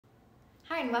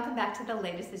Hi, and welcome back to the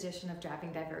latest edition of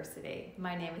Driving Diversity.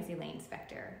 My name is Elaine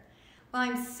Spector. Well,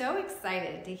 I'm so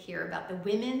excited to hear about the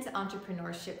Women's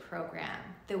Entrepreneurship Program,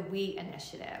 the WE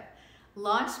Initiative,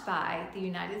 launched by the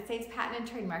United States Patent and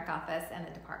Trademark Office and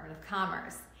the Department of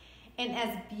Commerce. And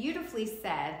as beautifully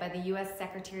said by the U.S.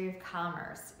 Secretary of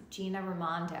Commerce, Gina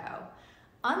Raimondo,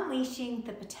 unleashing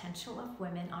the potential of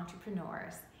women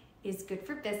entrepreneurs is good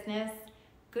for business,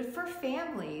 good for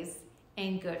families,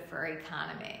 and good for our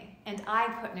economy. And I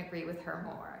couldn't agree with her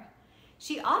more.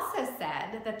 She also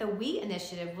said that the WE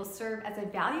Initiative will serve as a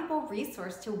valuable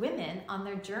resource to women on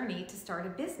their journey to start a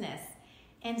business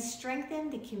and strengthen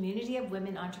the community of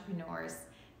women entrepreneurs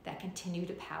that continue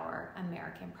to power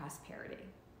American prosperity.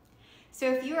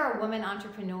 So if you are a woman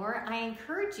entrepreneur, I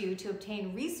encourage you to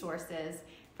obtain resources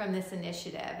from this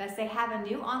initiative, as they have a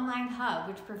new online hub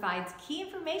which provides key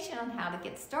information on how to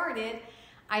get started,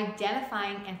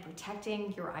 identifying and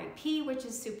protecting your IP, which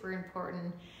is super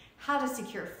important, how to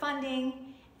secure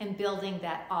funding, and building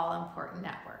that all-important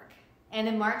network. And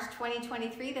in March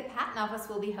 2023, the Patent Office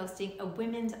will be hosting a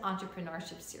Women's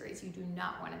Entrepreneurship Series. You do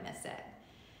not want to miss it.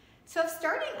 So if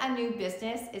starting a new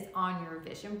business is on your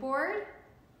vision board,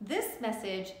 this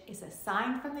message is a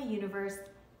sign from the universe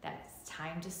that it's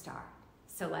time to start.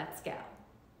 So let's go.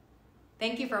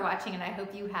 Thank you for watching, and I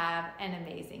hope you have an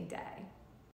amazing day.